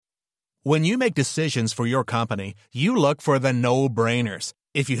When you make decisions for your company, you look for the no-brainers.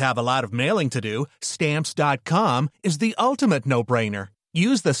 If you have a lot of mailing to do, Stamps.com is the ultimate no-brainer.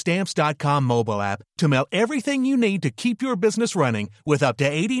 Use the Stamps.com mobile app to mail everything you need to keep your business running with up to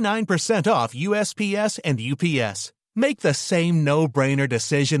 89% off USPS and UPS. Make the same no-brainer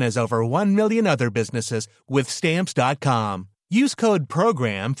decision as over 1 million other businesses with Stamps.com. Use code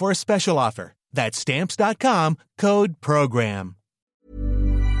PROGRAM for a special offer. That's Stamps.com, code PROGRAM.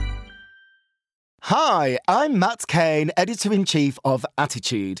 Hi, I'm Matt Kane, Editor-in-Chief of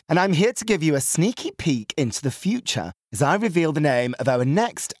Attitude, and I'm here to give you a sneaky peek into the future as I reveal the name of our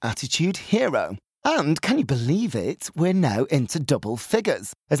next Attitude hero. And can you believe it? We're now into double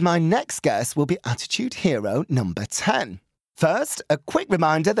figures, as my next guest will be Attitude hero number 10. First, a quick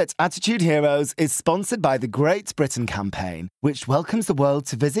reminder that Attitude Heroes is sponsored by the Great Britain campaign, which welcomes the world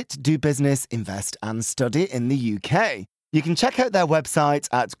to visit, do business, invest and study in the UK. You can check out their website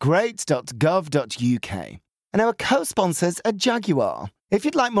at great.gov.uk. And our co-sponsors are Jaguar. If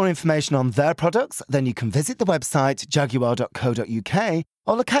you'd like more information on their products, then you can visit the website jaguar.co.uk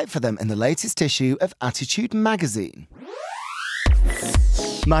or look out for them in the latest issue of Attitude magazine.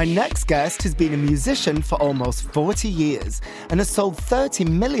 My next guest has been a musician for almost 40 years and has sold 30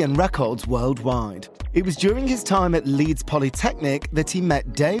 million records worldwide. It was during his time at Leeds Polytechnic that he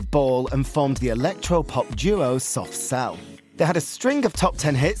met Dave Ball and formed the electro-pop duo Soft Cell. They had a string of top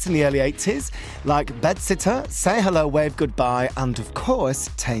 10 hits in the early 80s, like Bedsitter, Say Hello, Wave Goodbye, and of course,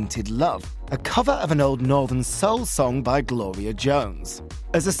 Tainted Love, a cover of an old Northern Soul song by Gloria Jones.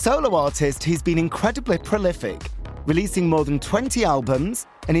 As a solo artist, he's been incredibly prolific, releasing more than 20 albums,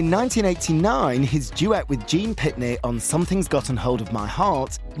 and in 1989, his duet with Gene Pitney on Something's Gotten Hold of My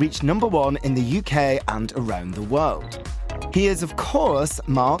Heart reached number 1 in the UK and around the world. He is, of course,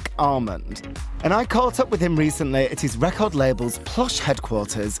 Mark Almond, and I caught up with him recently at his record label's plush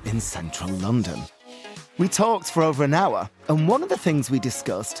headquarters in central London. We talked for over an hour, and one of the things we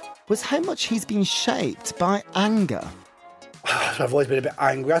discussed was how much he's been shaped by anger. I've always been a bit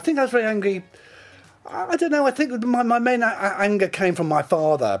angry. I think I was very angry. I don't know, I think my main anger came from my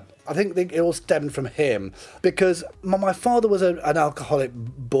father. I think it all stemmed from him because my father was an alcoholic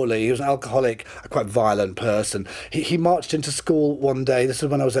bully. He was an alcoholic, a quite violent person. He marched into school one day. This is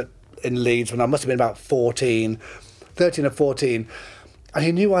when I was in Leeds, when I must have been about 13 or 14. And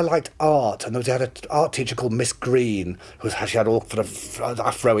he knew I liked art, and he had an art teacher called Miss Green, she had all sort of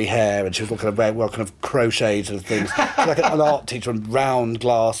afro-y hair, and she was all kind of very well kind of crocheted and things. She was like an art teacher with round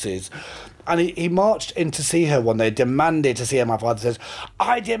glasses. And he marched in to see her one day, demanded to see her. My father says,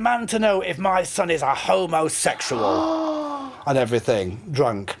 "I demand to know if my son is a homosexual," and everything,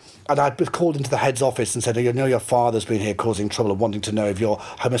 drunk. And I was called into the head's office and said, "You know your father's been here causing trouble and wanting to know if you're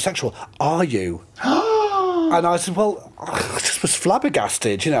homosexual. Are you?" And I said, well, I just was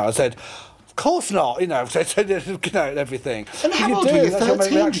flabbergasted, you know. I said, of course not, you know, and everything. And how old were you?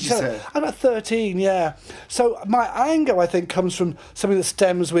 13, did you say? I'm at 13, yeah. So my anger, I think, comes from something that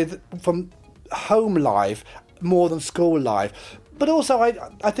stems from home life more than school life. But also,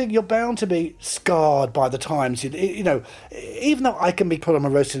 I think you're bound to be scarred by the times. You know, even though I can be put on my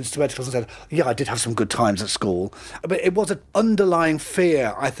roasted spectacles and said, yeah, I did have some good times at school, but it was an underlying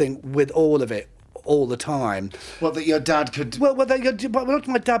fear, I think, with all of it. All the time. Well, that your dad could... Well, not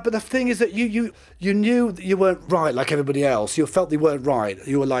my dad, but the thing is that you knew that you weren't right like everybody else. You felt they weren't right.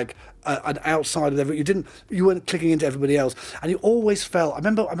 You were like an outsider. You weren't clicking into everybody else. And you always felt... I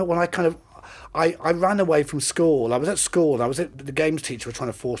remember when I ran away from school. I was at school and the games teacher was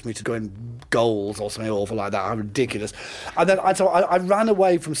trying to force me to go in goals or something awful like that. How ridiculous. And then I ran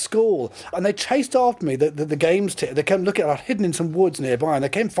away from school and they chased after me, the games teacher. They came looking, I'd hidden in some woods nearby and they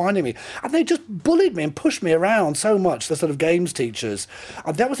came finding me. And they just bullied me and pushed me around so much, the sort of games teachers.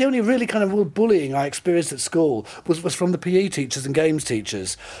 And that was the only really kind of real bullying I experienced at school was from the PE teachers and games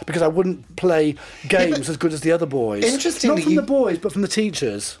teachers, because I wouldn't play games as good as the other boys. Interesting. Not from the boys, but from the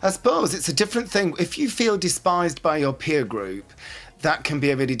teachers. I suppose it's a different thing. If you feel despised by your peer group, that can be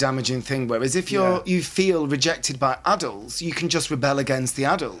a really damaging thing. Whereas if you feel rejected by adults, you can just rebel against the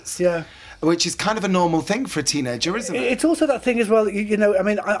adults. Yeah. Which is kind of a normal thing for a teenager, isn't it? It's also that thing as well, you know, I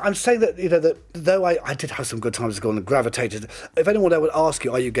mean, I'm saying that, you know, that though I did have some good times at school and gravitated, if anyone would ask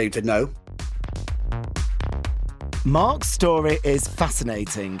you, are you gay, to know? Mark's story is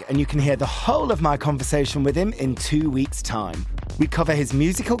fascinating, and you can hear the whole of my conversation with him in 2 weeks' time. We cover his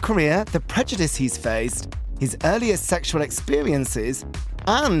musical career, the prejudice he's faced, his earliest sexual experiences,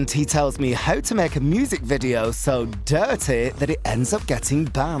 and he tells me how to make a music video so dirty that it ends up getting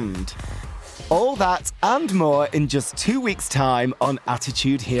banned. All that and more in just 2 weeks' time on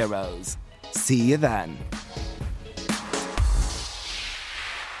Attitude Heroes. See you then.